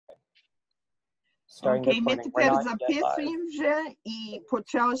starting the Окей, ми recording. We're тепер not yet live. записуємо вже і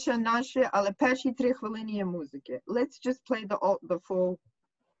почалося наше, але перші 3 хвилини є музики. Let's just play the full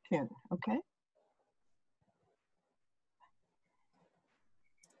tune, okay?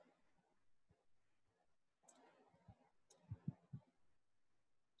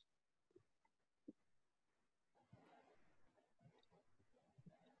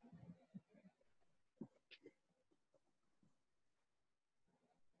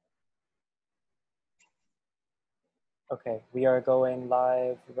 Okay, we are going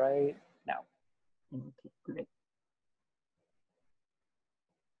live right now. Okay, great.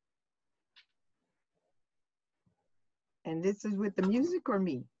 And this is with the music or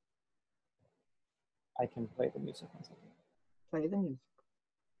me? I can play the music. One second. Play the music.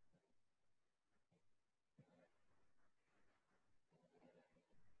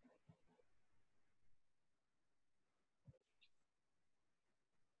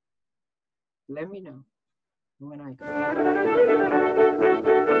 Let me know when I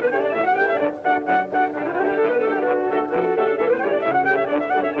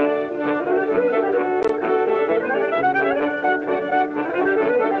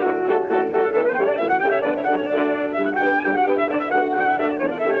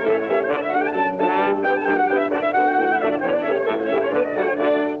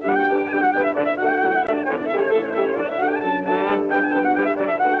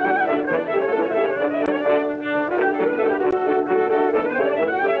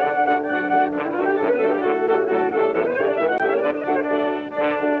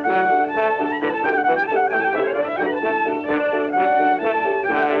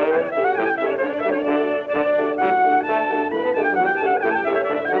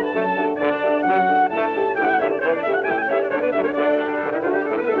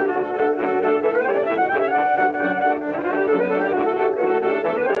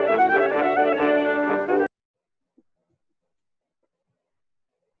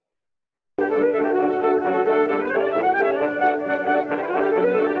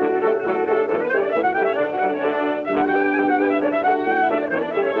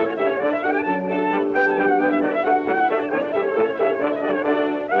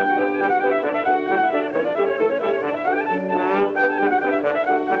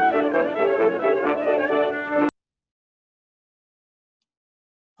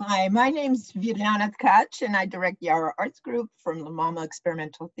Hi, my name is Virlana Tkacz, and I direct Yara Arts Group from La Mama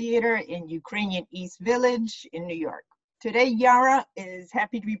Experimental Theater in Ukrainian East Village in New York. Today, Yara is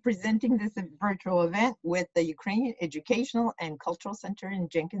happy to be presenting this virtual event with the Ukrainian Educational and Cultural Center in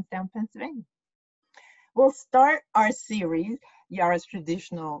Jenkinstown, Pennsylvania. We'll start our series, Yara's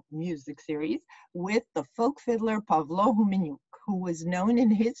traditional music series, with the folk fiddler Pawlo Humeniuk, who was known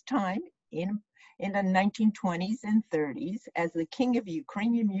in his time in the 1920s and 30s as the King of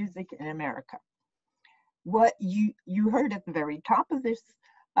Ukrainian music in America. What you heard at the very top of this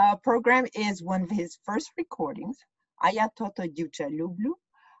program is one of his first recordings, "Aya Toto Diucha Lublu,"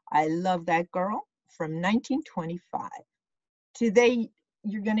 I Love That Girl, from 1925. Today,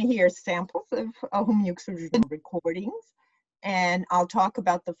 you're going to hear samples of Humeniuk's original recordings, and I'll talk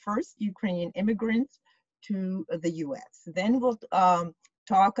about the first Ukrainian immigrants to the US. Then we'll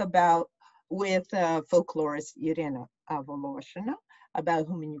talk about with folklorist Iryna Voloshyna about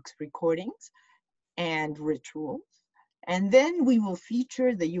Humeniuk's recordings and rituals. And then we will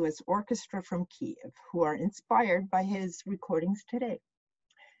feature the US Orchestra from Kyiv, who are inspired by his recordings today.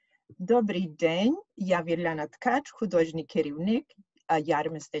 Добрий день, я Virlana Tkacz, художній керівник Яри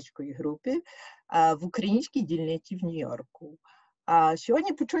мистецької групи в українській дільниці в Нью-Йорку.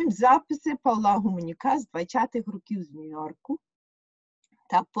 Сьогодні почуємо записи Павла Гуменюка з 20-х років з Нью-Йорку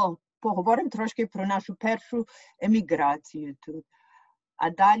та поговоримо трошки про нашу першу еміграцію тут, а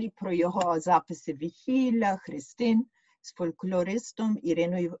далі про його записи весілля, хрестин з фольклористом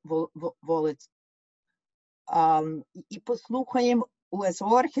Іриною Волосhyna. І послухаємо US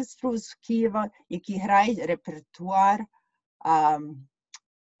Orchestra з Києва, які грають репертуар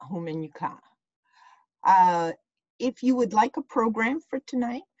Humeniuka. If you would like a program for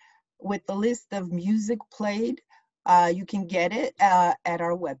tonight with the list of music played, you can get it at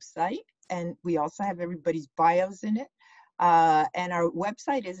our website, and we also have everybody's bios in it. And our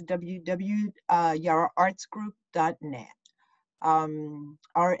website is www.yaraartsgroup.net.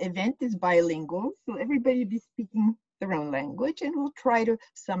 Our event is bilingual, so everybody will be speaking their own language, and we'll try to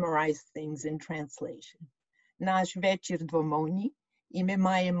summarize things in translation. Наш вечір двомовний, і ми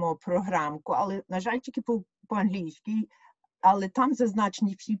маємо програмку, але, на жаль, тільки по-англійськи, але там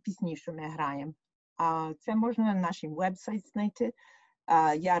зазначені всі пісні, що ми граємо. Це можна на нашому вебсайті знайти,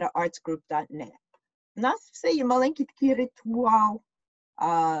 yaraartsgroup.net. У нас все є маленький такий ритуал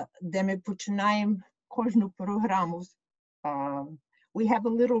де ми починаємо кожну програму. We have a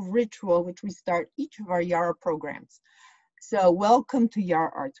little ritual which we start each of our Yara programs. So welcome to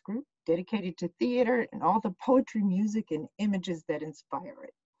Yara Arts Group, dedicated to theater and all the poetry, music, and images that inspire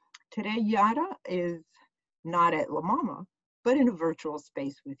it. Today, Yara is not at La Mama, but in a virtual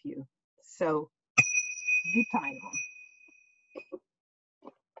space with you. So, вітаємо.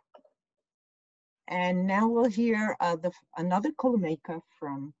 And now we'll hear another kolomeyka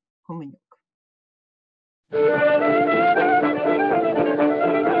from Humeniuk.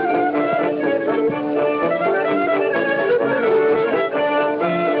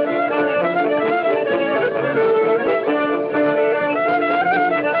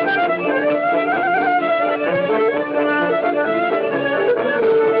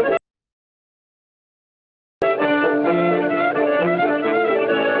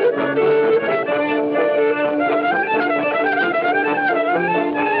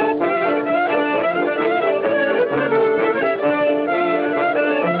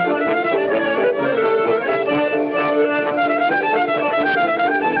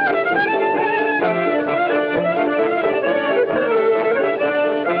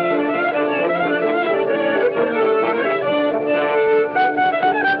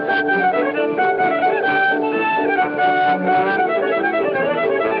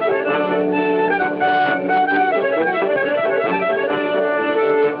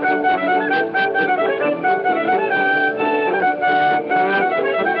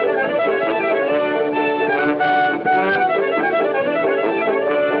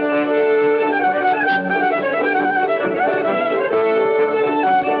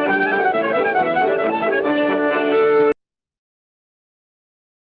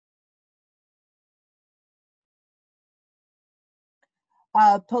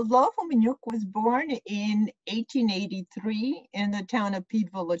 Pawlo Humeniuk was born in 1883 in the town of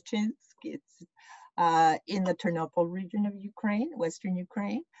Pidvolochysk. It's in the Ternopil region of Ukraine, Western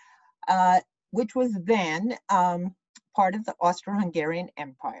Ukraine, which was then part of the Austro-Hungarian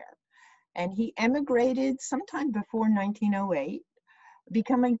Empire. And he emigrated sometime before 1908,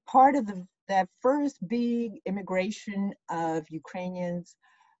 becoming part of that first big immigration of Ukrainians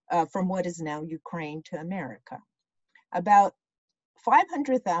from what is now Ukraine to America. About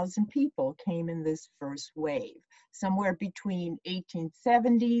 500,000 people came in this first wave, somewhere between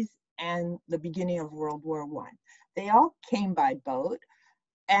 1870s and the beginning of World War I. They all came by boat,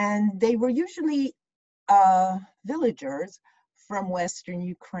 and they were usually villagers from Western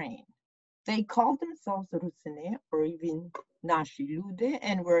Ukraine. They called themselves Rusine, or even Nashi Lude,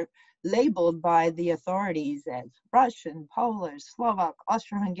 and were labeled by the authorities as Russian, Polish, Slovak,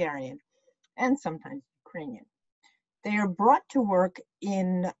 Austro-Hungarian, and sometimes Ukrainian. They are brought to work in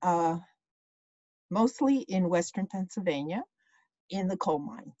mostly in Western Pennsylvania in the coal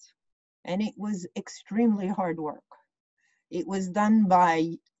mines. And it was extremely hard work. It was done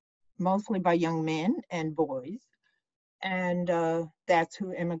mostly by young men and boys, and that's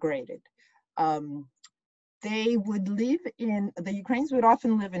who immigrated. They would live the Ukrainians would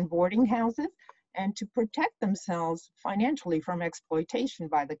often live in boarding houses, and to protect themselves financially from exploitation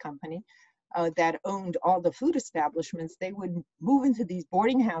by the company, that owned all the food establishments, they would move into these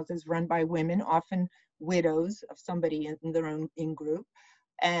boarding houses run by women, often widows of somebody in their own in-group,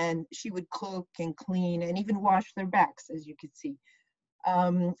 and she would cook and clean and even wash their backs, as you could see.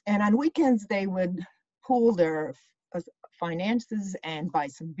 And on weekends, they would pool their finances and buy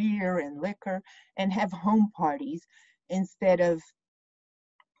some beer and liquor and have home parties instead of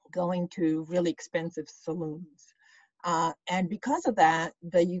going to really expensive saloons. And because of that,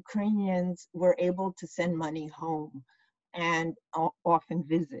 the Ukrainians were able to send money home and often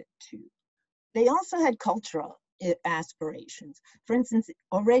visit too. They also had cultural aspirations. For instance,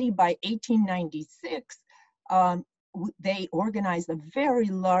 already by 1896, they organized a very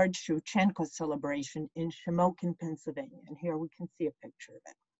large Shevchenko celebration in Shamokin, Pennsylvania. And here we can see a picture of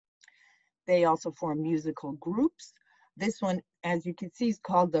it. They also formed musical groups. This one, as you can see, is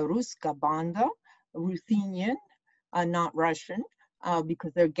called the Ruska Banda, Ruthenian, not Russian,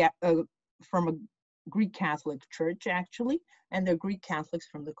 because they're from a Greek Catholic church, actually, and they're Greek Catholics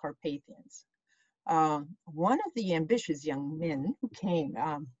from the Carpathians. One of the ambitious young men who came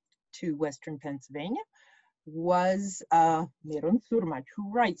to Western Pennsylvania was Miron Surmach,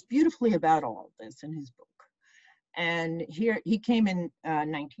 who writes beautifully about all this in his book. And here he came in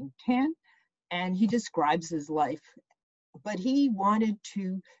 1910, and he describes his life. But he wanted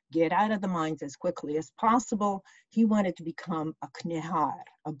to get out of the mines as quickly as possible. He wanted to become a knehar,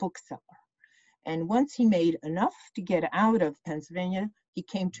 a bookseller. And once he made enough to get out of Pennsylvania, he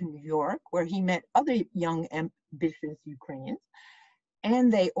came to New York, where he met other young, ambitious Ukrainians.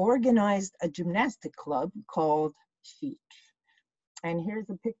 And they organized a gymnastic club called Sich. And here's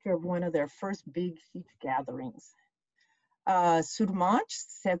a picture of one of their first big Sich gatherings. Surmach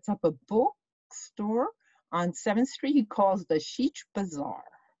sets up a bookstore on 7th Street he calls the Sich Bazaar.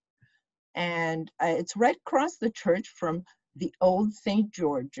 And it's right across the church from the old St.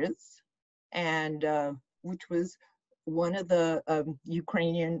 George's, and which was one of the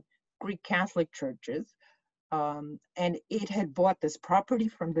Ukrainian Greek Catholic churches. And it had bought this property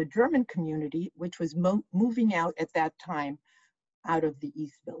from the German community, which was moving out at that time out of the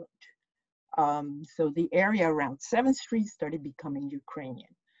East Village. So the area around 7th Street started becoming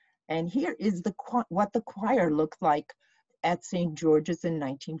Ukrainian. And here is what the choir looked like at St. George's in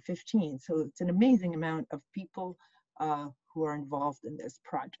 1915. So it's an amazing amount of people who are involved in this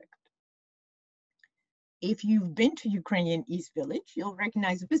project. If you've been to Ukrainian East Village, you'll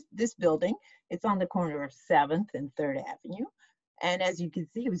recognize this building. It's on the corner of 7th and 3rd Avenue. And as you can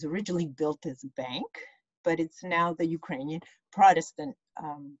see, it was originally built as a bank, but it's now the Ukrainian Protestant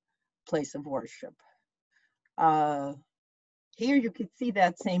place of worship. Here you can see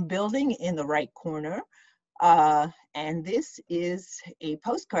that same building in the right corner. And this is a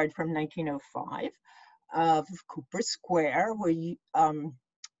postcard from 1905 of Cooper Square, where you,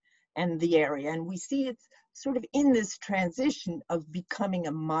 and the area. And we see it's sort of in this transition of becoming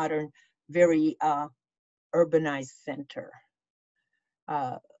a modern, very urbanized center.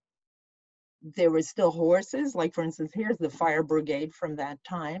 There were still horses, like for instance, here's the fire brigade from that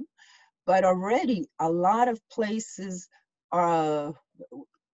time. But already a lot of places,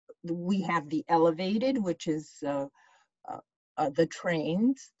 we have the elevated, which is the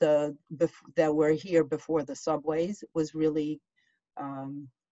trains that were here before the subways was really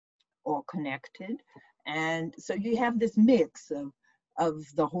all connected. And so you have this mix of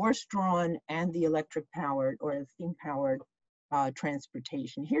the horse-drawn and the electric-powered or steam-powered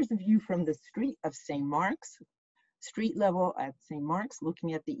transportation. Here's a view from the street of St. Mark's, street level at St. Mark's,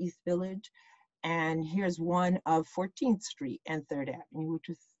 looking at the East Village. And here's one of 14th Street and 3rd Avenue, which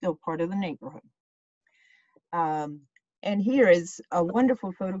is still part of the neighborhood. And here is a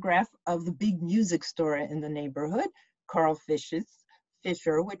wonderful photograph of the big music store in the neighborhood, Carl Fischer,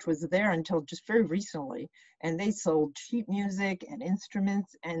 which was there until just very recently. And they sold sheet music and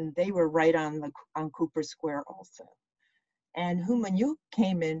instruments, and they were right on Cooper Square also. And Humeniuk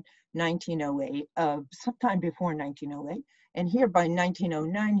came in 1908, sometime before 1908. And here by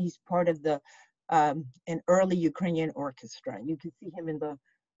 1909, he's part of an early Ukrainian orchestra. You can see him in the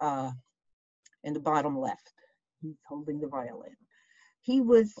bottom left. He's holding the violin. He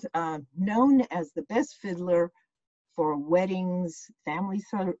was known as the best fiddler for weddings, family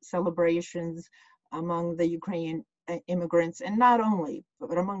celebrations among the Ukrainian immigrants, and not only,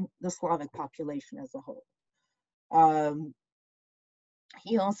 but among the Slavic population as a whole.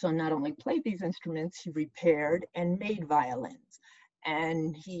 He also not only played these instruments, he repaired and made violins.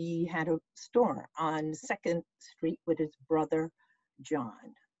 And he had a store on 2nd Street with his brother,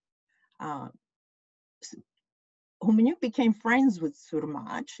 John. Humeniuk became friends with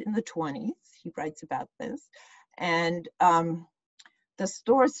Surmach in the 20s. He writes about this. And the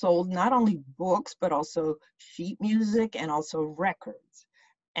store sold not only books, but also sheet music and also records.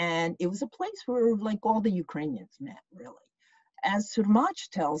 And it was a place where like all the Ukrainians met, really. As Surmach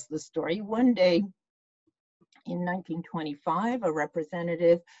tells the story, one day in 1925, a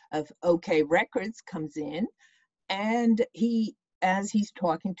representative of OK Records comes in, and as he's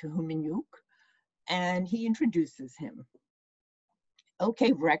talking to Humeniuk, and he introduces him.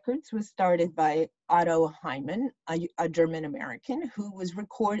 OK Records was started by Otto Hyman, a German American who was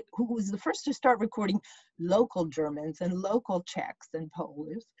the first to start recording local Germans and local Czechs and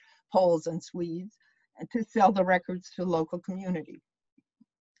Poles and Swedes, and to sell the records to local community.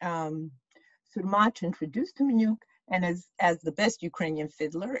 Surmach introduced Humeniuk and as the best Ukrainian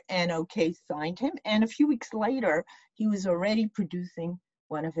fiddler, and OK signed him. And a few weeks later, he was already producing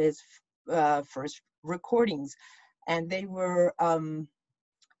one of his first recordings. And they were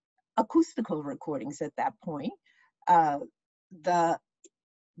acoustical recordings at that point. The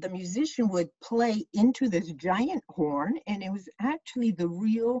musician would play into this giant horn, and it was actually the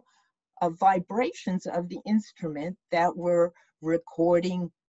real vibrations of the instrument that were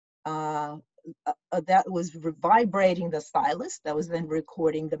recording, that was vibrating the stylus, that was then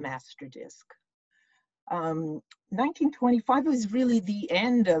recording the master disc. 1925 was really the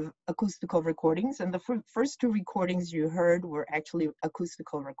end of acoustical recordings, and the first two recordings you heard were actually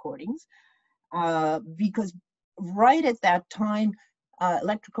acoustical recordings, because right at that time,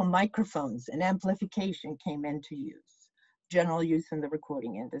 electrical microphones and amplification came into use, general use in the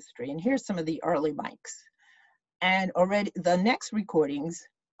recording industry. And here's some of the early mics. And already the next recordings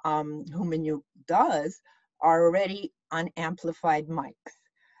Humeniuk does are already on amplified mics.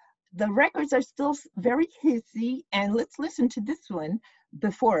 The records are still very hissy, and let's listen to this one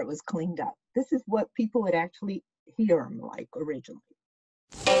before it was cleaned up. This is what people would actually hear him like originally.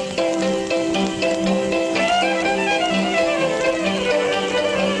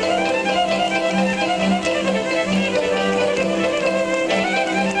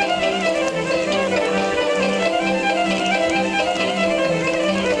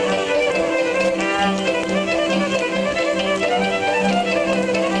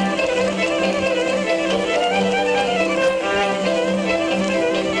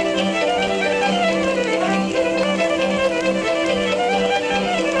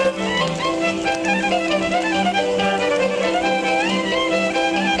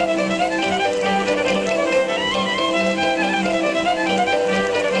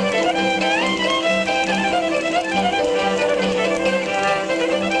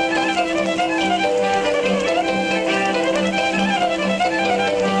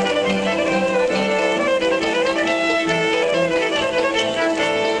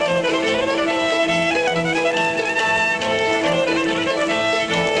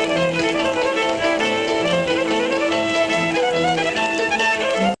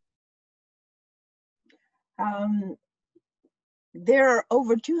 There are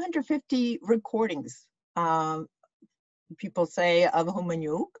over 250 recordings, people say, of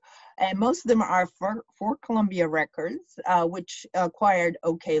Humeniuk, and most of them are for Columbia Records, which acquired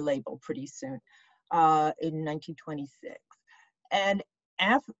OK label pretty soon in 1926. And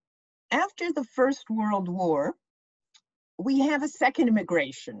after the First World War, we have a second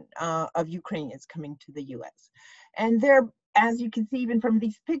immigration of Ukrainians coming to the US. And they're, as you can see even from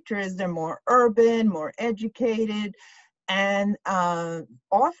these pictures, they're more urban, more educated, and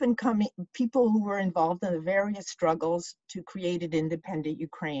often people who were involved in the various struggles to create an independent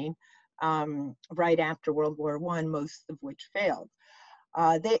Ukraine right after World War I, most of which failed.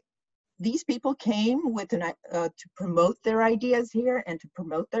 These people came with to promote their ideas here and to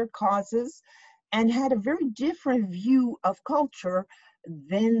promote their causes, and had a very different view of culture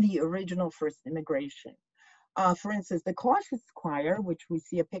than the original first immigration. For instance, the cautious choir, which we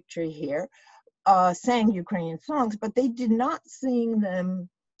see a picture here, sang Ukrainian songs, but they did not sing them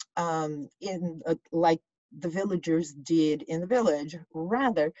like the villagers did in the village.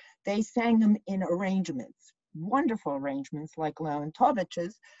 Rather, they sang them in arrangements, wonderful arrangements like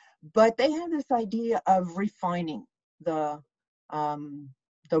Leontovich's, but they had this idea of refining the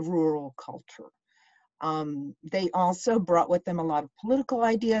rural culture. They also brought with them a lot of political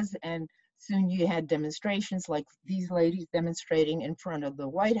ideas, and soon you had demonstrations like these ladies demonstrating in front of the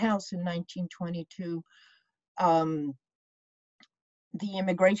White House in 1922. The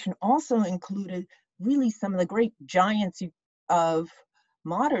immigration also included really some of the great giants of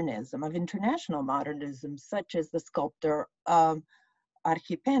modernism, of international modernism, such as the sculptor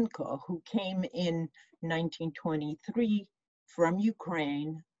Archipenko, who came in 1923 from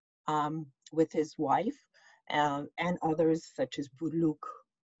Ukraine with his wife, and others such as Budluk,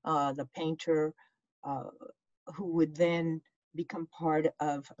 the painter, who would then become part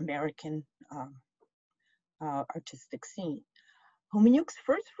of American artistic scene. Humeniuk's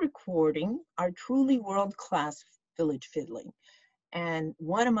first recording are truly world-class village fiddling. And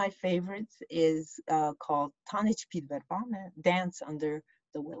one of my favorites is called Tanec pid Virlana, Dance Under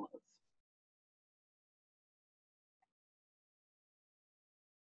the Willows.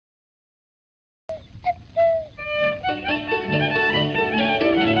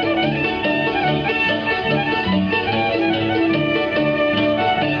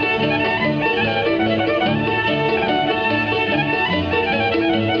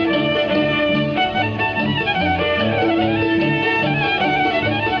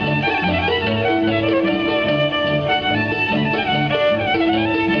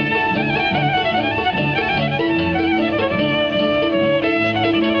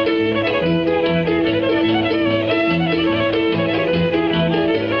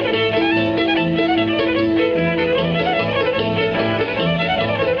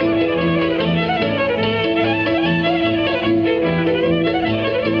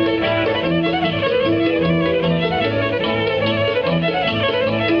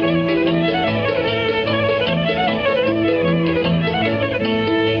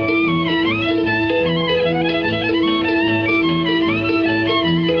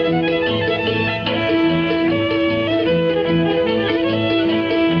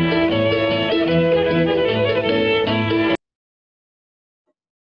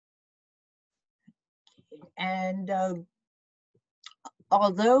 And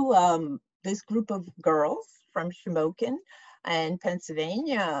although this group of girls from Shamokin and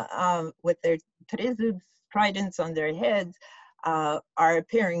Pennsylvania with their trezub tridents on their heads are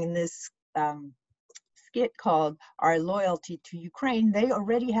appearing in this skit called Our Loyalty to Ukraine. They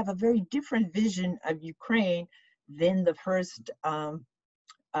already have a very different vision of Ukraine than the first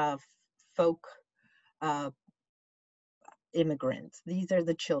folk immigrants. These are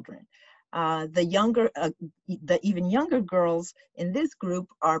the children. The even younger girls in this group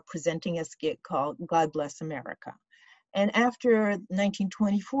are presenting a skit called God Bless America. And after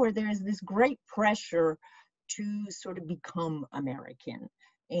 1924, there is this great pressure to sort of become American.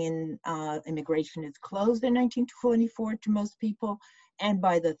 Immigration is closed in 1924 to most people. And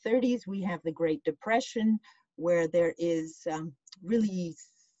by the 30s, we have the Great Depression, where there is really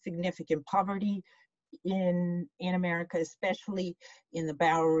significant poverty in America, especially in the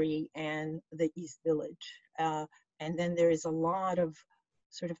Bowery and the East Village. And then there is a lot of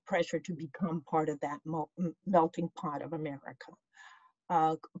sort of pressure to become part of that melting pot of America.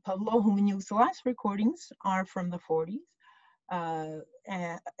 Pawlo Humeniuk's last recordings are from the 40s.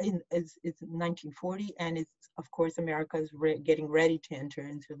 It's 1940, and it's, of course, America is getting ready to enter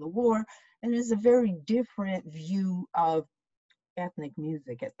into the war, and there's a very different view of ethnic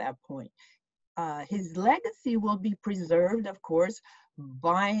music at that point. His legacy will be preserved, of course,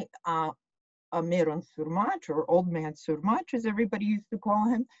 by Miron Surmach, or Old Man Surmach, as everybody used to call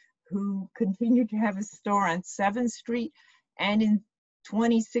him, who continued to have a store on 7th Street, and in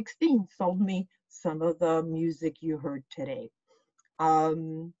 2016 sold me some of the music you heard today.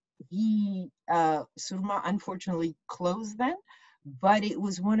 Surma unfortunately closed then, but it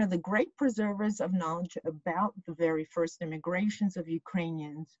was one of the great preservers of knowledge about the very first immigrations of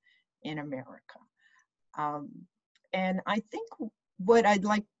Ukrainians in America. And I think what I'd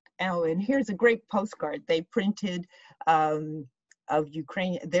like, and here's a great postcard they printed of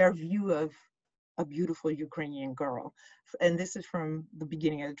Ukraine, their view of a beautiful Ukrainian girl. And this is from the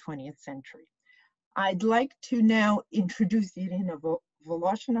beginning of the 20th century. I'd like to now introduce Iryna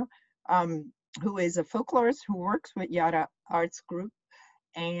Voloshyna, who is a folklorist who works with Yara Arts Group,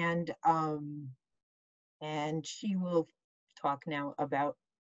 and she will talk now about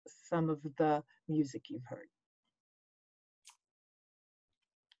some of the music you've heard.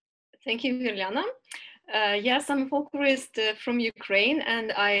 Thank you, Virlana. Yes, I'm a folklorist from Ukraine,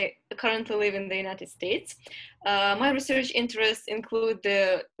 and I currently live in the United States. My research interests include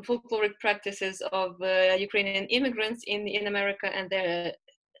the folkloric practices of Ukrainian immigrants in America and their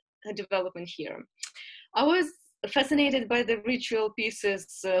development here. I was fascinated by the ritual pieces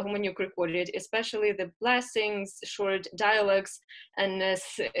Humeniuk recorded, especially the blessings, short dialogues, and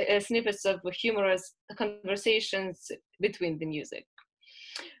snippets of humorous conversations between the music.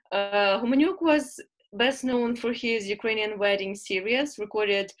 Humeniuk was best known for his Ukrainian wedding series,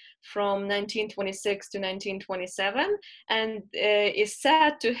 recorded from 1926 to 1927, and is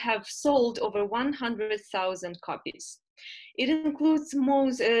said to have sold over 100,000 copies. It includes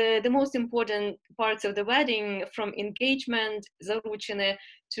the most important parts of the wedding, from engagement, zaruchene,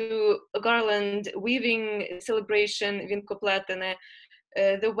 to garland weaving celebration, vinkopletene,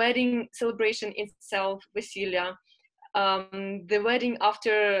 the wedding celebration itself, vesilya, the wedding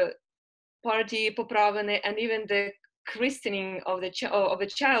after party, popravene, and even the christening of the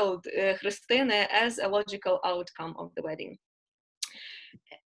child, Christine, as a logical outcome of the wedding.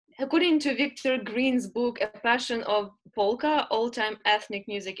 According to Victor Green's book, A Passion of Polka, All-Time Ethnic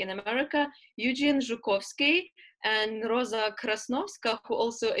Music in America, Eugene Zhukovsky and Rosa Krasnovska, who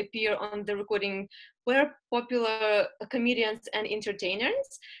also appear on the recording, were popular comedians and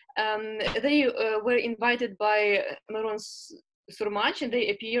entertainers. They were invited by Miron Surmach, and they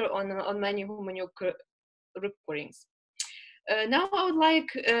appear on many Humeniuk recordings. Now I would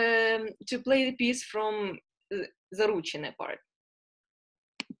like to play the piece from Zaruchene part.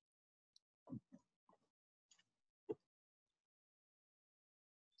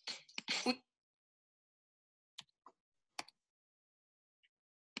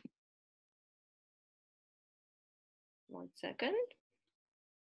 One second.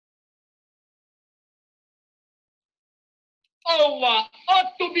 Ова,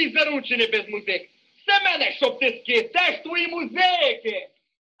 от тобі заручені без музики. Все мене, щоб ти скид, де ж твої музики?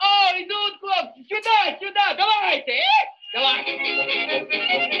 О, йдуть, хлопці, сюди, сюди, давайте, давайте.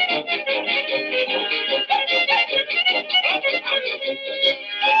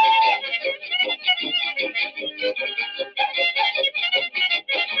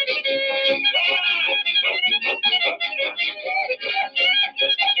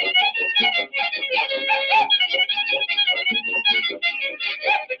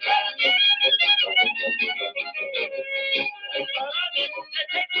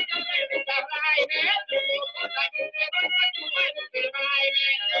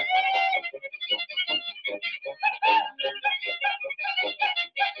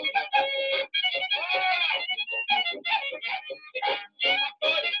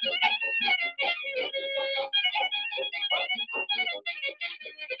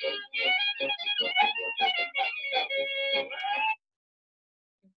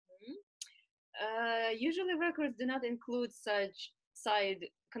 records do not include such side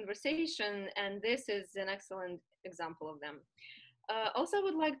conversation, and this is an excellent example of them. Also, I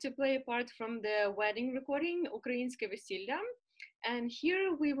would like to play a part from the wedding recording, Українське весілля. And here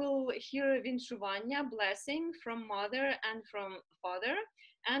we will hear віншування, blessing from mother and from father,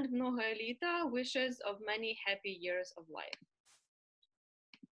 and много літа, wishes of many happy years of life.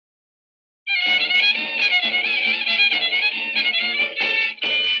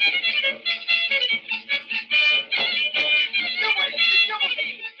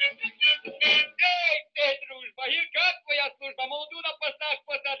 Ей, ти, дружба, гірка твоя служба, молоду на постах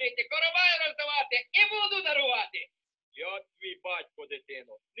посадити, коровай роздавати і воду дарувати. Я твій батько,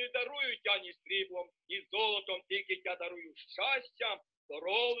 дитино, не дарую тя ні сріблом, ні золотом, тільки тя дарую щастям,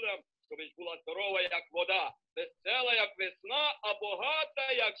 здоров'ям, щоби була здорова, як вода, весела, як весна, а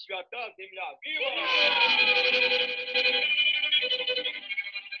багата, як свята земля. Віва!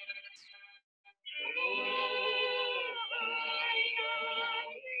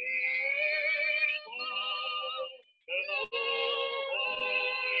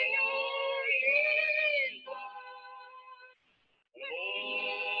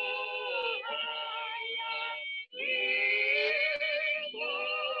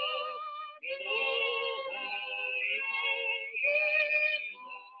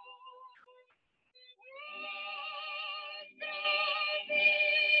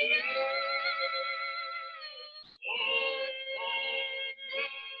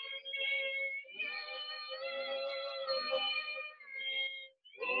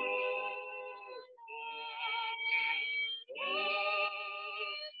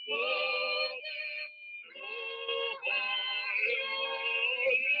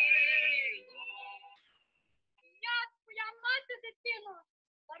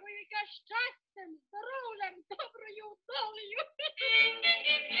 Щастям, здоров'ям, доброю долею.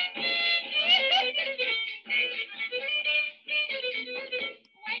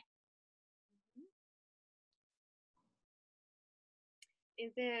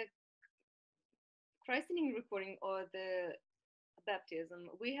 In the christening recording or the baptism,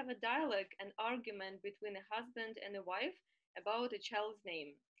 we have a dialogue and argument between a husband and a wife about a child's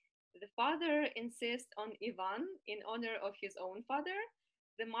name. The father insists on Ivan in honor of his own father.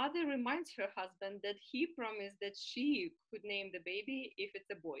 The mother reminds her husband that he promised that she could name the baby if it's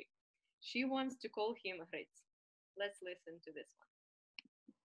a boy. She wants to call him Tkacz. Let's listen to this one.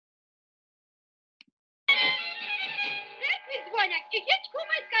 Дзвонять, ідіть,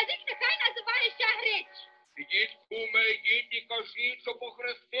 куме, скажіть, нехай називається Ткacz. Ідіть, куме, ідіть і кажіть, що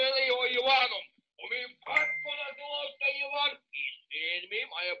похрестили його Іваном. Бо мій батько називався Іван, і син мій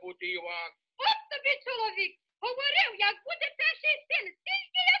має бути Іван. От тобі чоловік. Говорив, як буде перший син,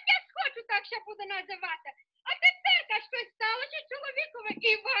 тільки як я схочу, так ще буду називати. А тепер щось сталося чоловікове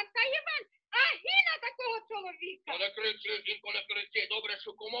Іван та Іван, а гіна такого чоловіка. Ну не кричи, жінко, не кричи. Добре, що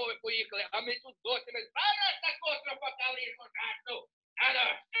кумови поїхали, а ми тут досі ми зараз такого тропотали і пожарну. Ано!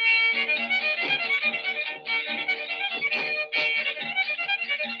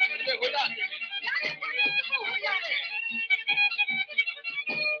 Іди гуляти. Я не хочу гуляти.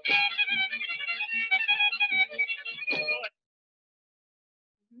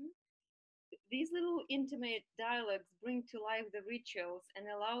 These little intimate dialogues bring to life the rituals and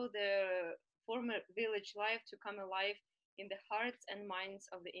allow the former village life to come alive in the hearts and minds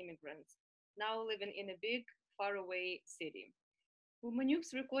of the immigrants, now living in a big, faraway city.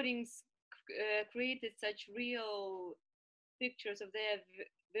 Humeniuk's recordings created such real pictures of their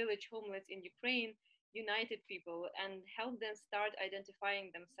village homeless in Ukraine, united people, and helped them start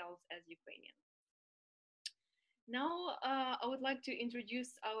identifying themselves as Ukrainian. Now, I would like to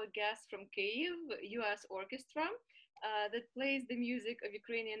introduce our guest from Kyiv, US Orchestra, that plays the music of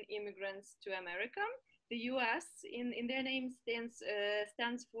Ukrainian immigrants to America. The US, in their name,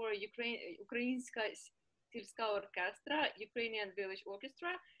 stands for Українська сільська оркестра, Ukrainian Village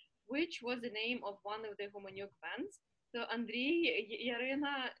Orchestra, which was the name of one of the Humeniuk bands. So, Andriy,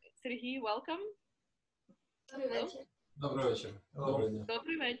 Yarina, Sergey, welcome. Добрий вечір.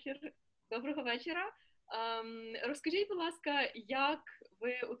 Добрий вечір. Доброго вечора. Розкажіть, будь ласка, як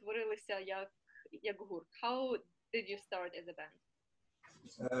ви утворилися як гурт? How did you start as a band?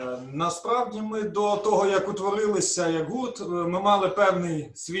 Насправді ми до того, як утворилися як гурт, ми мали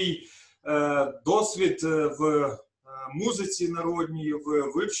певний свій досвід в музиці народній,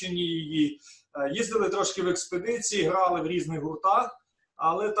 в вивченні її. Їздили трошки в експедиції, грали в різних гуртах,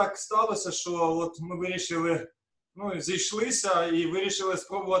 але так сталося, що от ми вирішили, зійшлися і вирішили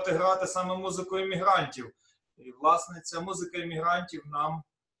спробувати грати саме музику іммігрантів. І, власне, ця музика іммігрантів нам,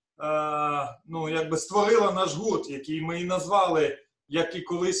 створила наш гурт, який ми і назвали як і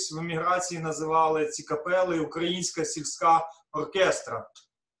колись в еміграції називали ці капели, українська сільська оркестра.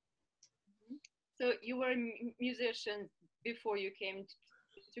 So you were musicians before you came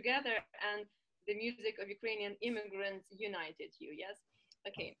together, and the music of Ukrainian immigrants united you, yes?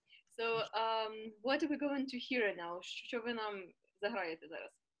 Okay. So what are we going to hear now? Що ви нам заграєте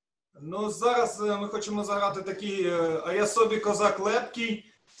зараз? Ну, зараз ми хочемо заграти такий «А я собі козак лепкий».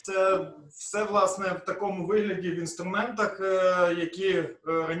 Це все, власне, в такому вигляді в інструментах, які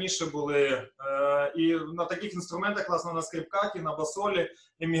раніше були. І на таких інструментах, власне, на скрипках і на басолі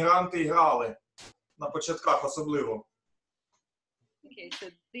емігранти грали. На початках особливо. Okay, so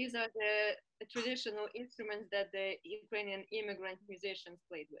these are the traditional instruments that the Ukrainian immigrant musicians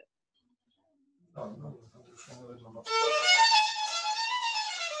played with.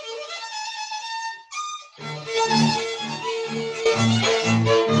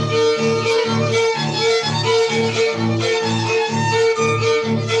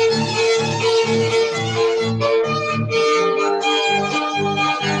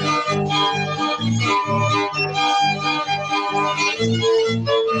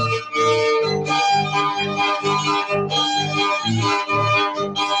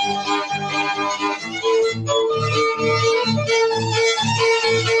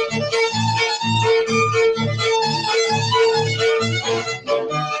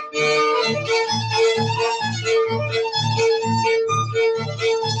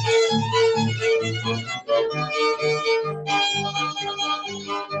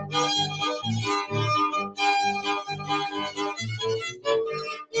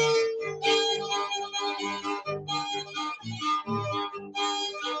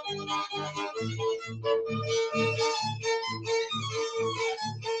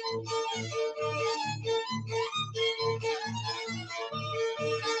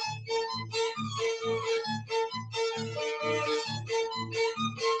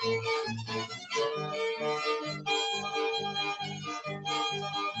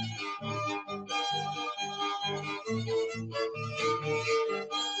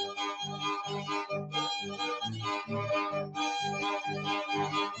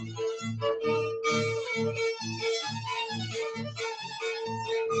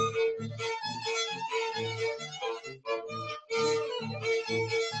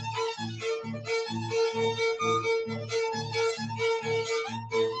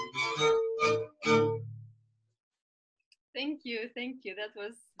 Thank you. That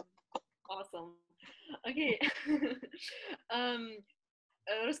was awesome. Okay.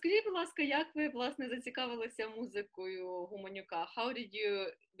 Розкажіть, будь ласка, як ви, власне, зацікавилися музикою Гуменюка? How did you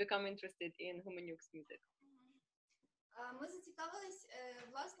become interested in Humeniuk's music? Ми зацікавились,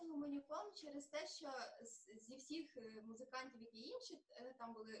 власне, Гуменюком через те, що зі всіх музикантів, які інші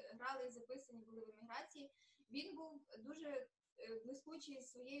там були, грали і записані були в еміграції, він був дуже блискучий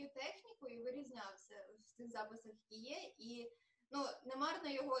своєю технікою, вирізнявся в цих записах, які є, і немарно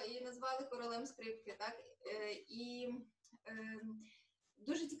його і назвали королем скрипки, так? І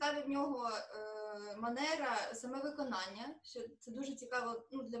дуже цікаві в нього манера, саме виконання, що це дуже цікаво,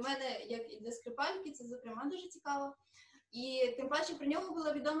 для мене, як і для скрипальки, це, зокрема, дуже цікаво. І тим паче про нього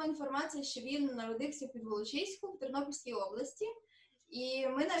була відома інформація, що він народився в Пidvolochyську, в Тернопільській області. І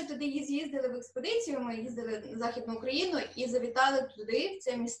ми навіть туди з'їздили в експедицію, ми їздили на Західну Україну і завітали туди, в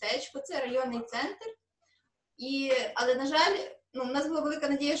це містечко, це районний центр. Але, на жаль, у нас була велика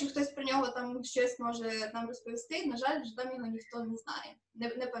надія, що хтось про нього там щось може нам розповісти. На жаль, вже там його ніхто не знає,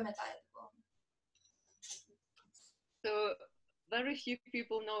 не пам'ятає такого. So, very few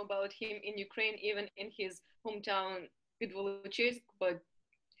people know about him in Ukraine, even in his hometown Pidvolochysk, but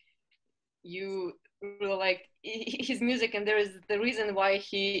you really like his music, and there is the reason why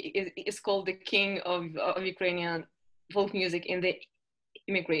he is called the king of Ukrainian folk music in the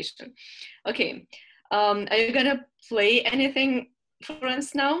immigration. Okay, are you gonna play anything for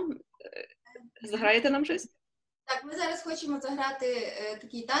us now? Заграєте нам щось? Так, ми зараз хочемо заграти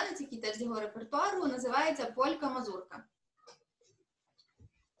такий танець, який теж з його репертуару, називається «Полька-мазурка».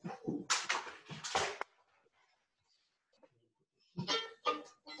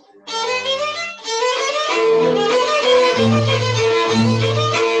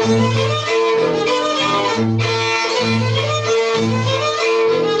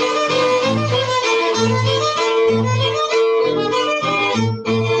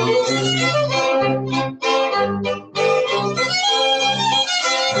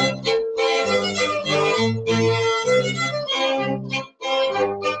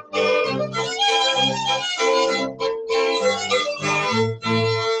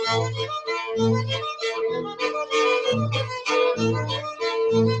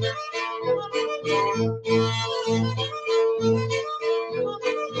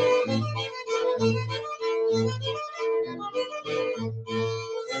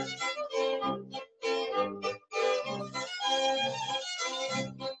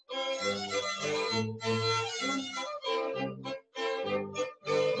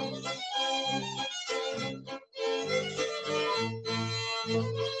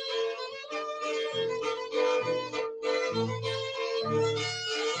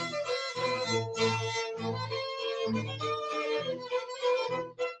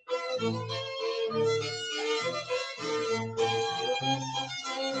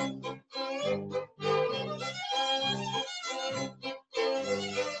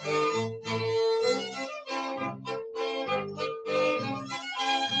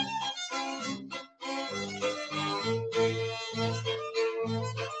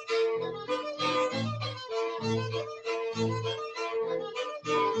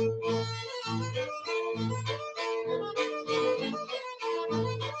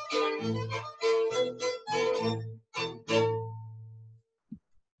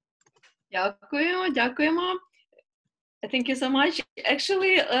 Дякуємо. Thank you so much.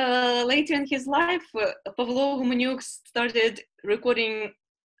 Actually, later in his life, Pawlo Humeniuk started recording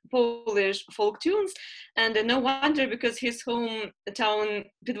Polish folk tunes, and no wonder, because his hometown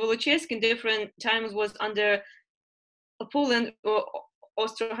Pidvolochysk in different times was under Poland or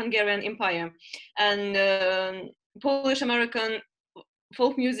Austro-Hungarian Empire, and Polish-American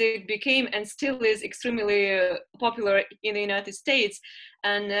folk music became and still is extremely popular in the United States,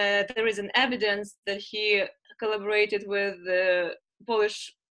 and there is an evidence that he collaborated with Polish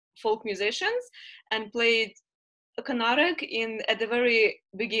folk musicians and played a kanarek at the very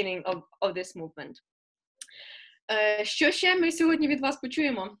beginning of this movement. Що ще ми сьогодні від вас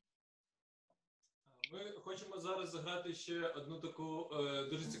почуємо? Ми хочемо зараз заграти ще одну таку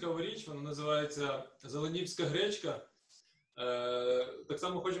дуже цікаву річ, вона називається «Зеленівська гречка». Так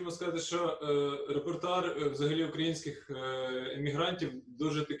само хочемо сказати, що репертуар взагалі українських емігрантів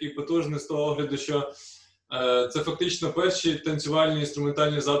дуже такий потужний з того огляду, що це фактично перші танцювальні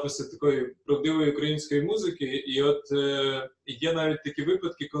інструментальні записи такої правдивої української музики. І от є навіть такі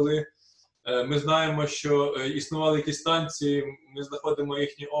випадки, коли ми знаємо, що існували якісь танці, ми знаходимо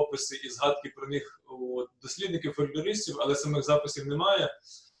їхні описи і згадки про них у дослідників, фольклористів, але самих записів немає.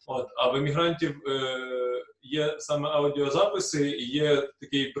 А в емігрантів є саме аудіозаписи, і є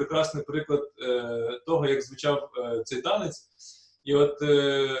такий прекрасний приклад того, як звучав цей танець. І от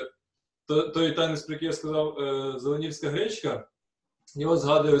той танець, про який я сказав, «Зеленівська гречка», його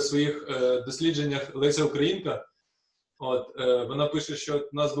згадує у своїх дослідженнях Леся Українка. Вона пише, що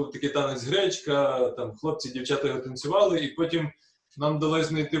у нас був такий танець гречка, там хлопці, дівчата його танцювали, і потім нам вдалося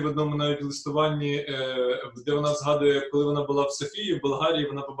знайти в одному навіть листуванні, де вона згадує, коли вона була в Софії, в Болгарії,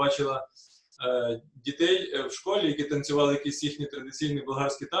 вона побачила дітей в школі, які танцювали якийсь їхній традиційний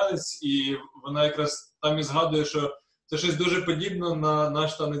болгарський танець, і вона якраз там і згадує, що це щось дуже подібне на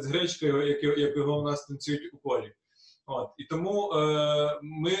наш танець гречка, як його у нас танцюють у полі. І тому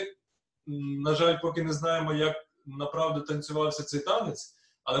ми, на жаль, поки не знаємо, як направду танцювався цей танець,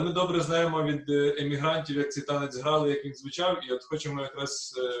 але ми добре знаємо від емігрантів, як цей танець грали, як він звучав, і от хочемо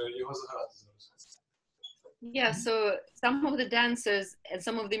якраз його заграти зараз. Yeah, so some of the dances and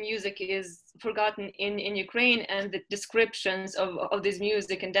some of the music is forgotten in Ukraine, and the descriptions of this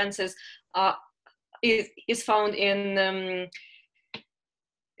music and dances is found in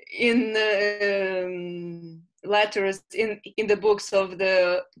letters in the books of the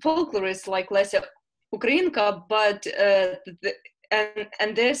folklorists like Lesia Ukrainka, but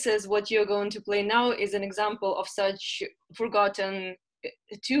and this is what you're going to play now is an example of such forgotten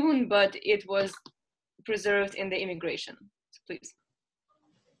tune, but it was preserved in the immigration. So please.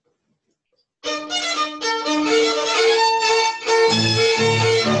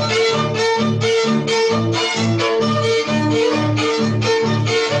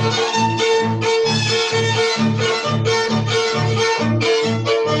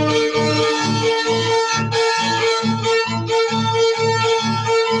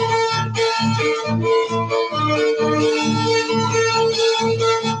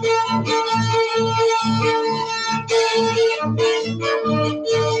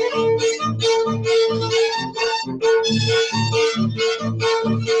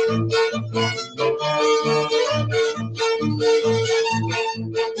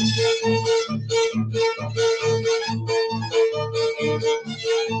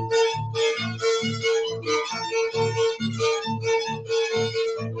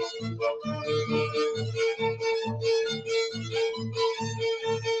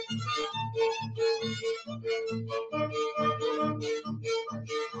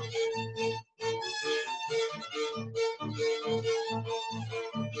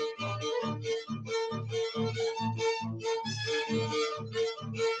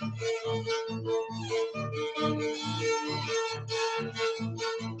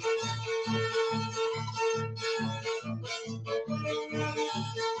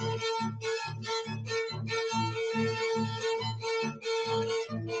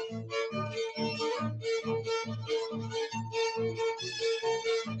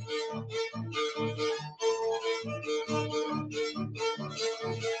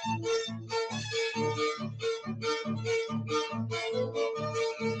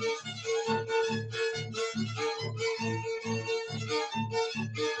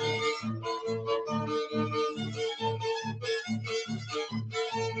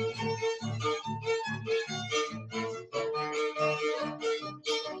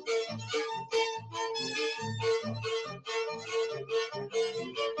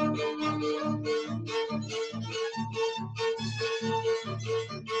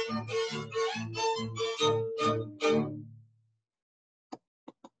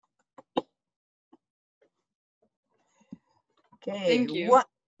 Okay, Thank you.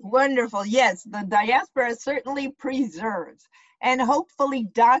 Wonderful. Yes, the diaspora certainly preserves and hopefully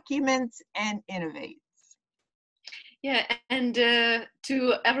documents and innovates. Yeah, and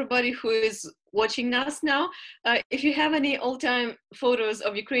to everybody who is watching us now, if you have any old-time photos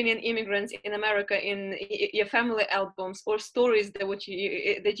of Ukrainian immigrants in America in your family albums or stories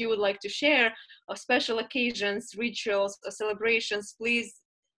that you would like to share, or special occasions, rituals, or celebrations, please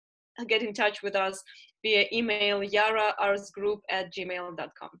get in touch with us via email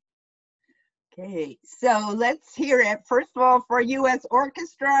yaraartsgroup@gmail.com. Okay, so let's hear it. First of all, for US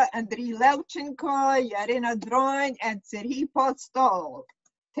Orchestra, Andriy Levchenko, Yarina Dron, and Serhiy Postol.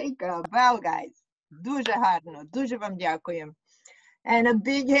 Take a bow, guys. Дуже гарно, дуже вам дякуємо. And a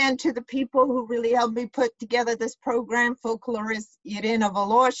big hand to the people who really helped me put together this program, folklorist Iryna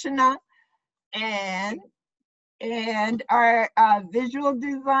Voloshyna, and our visual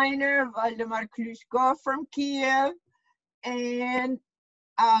designer, Valdemar Klushko from Kyiv, and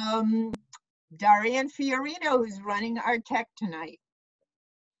Darian Fiorino, who's running our tech tonight.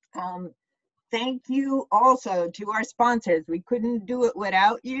 Thank you also to our sponsors. We couldn't do it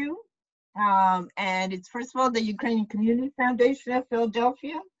without you. And it's first of all, the Ukrainian Community Foundation of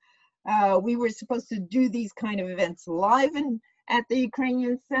Philadelphia. We were supposed to do these kind of events live at the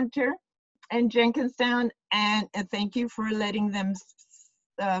Ukrainian Center in Jenkinstown, and thank you for letting them,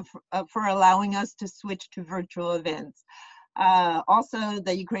 for allowing us to switch to virtual events. Also,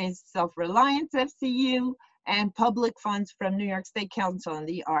 the Ukrainian Self-Reliance FCU and public funds from New York State Council on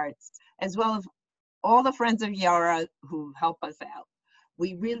the Arts, as well as all the friends of Yara who help us out. We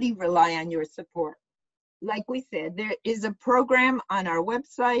really rely on your support. Like we said, there is a program on our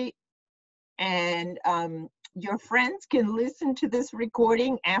website, and your friends can listen to this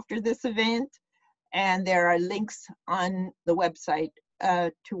recording after this event, and there are links on the website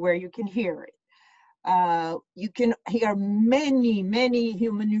to where you can hear it. You can hear many, many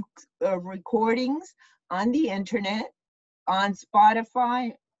Humeniuk recordings on the internet, on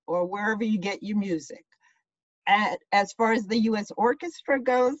Spotify, or wherever you get your music. As far as the US Orchestra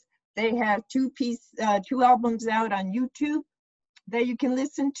goes, they have two albums out on YouTube that you can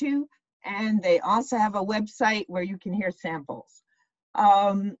listen to, and they also have a website where you can hear samples.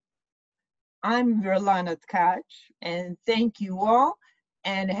 I'm Virlana Tkacz, and thank you all,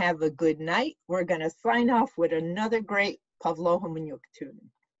 and have a good night. We're gonna sign off with another great Pawlo Humeniuk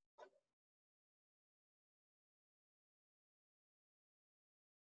tune.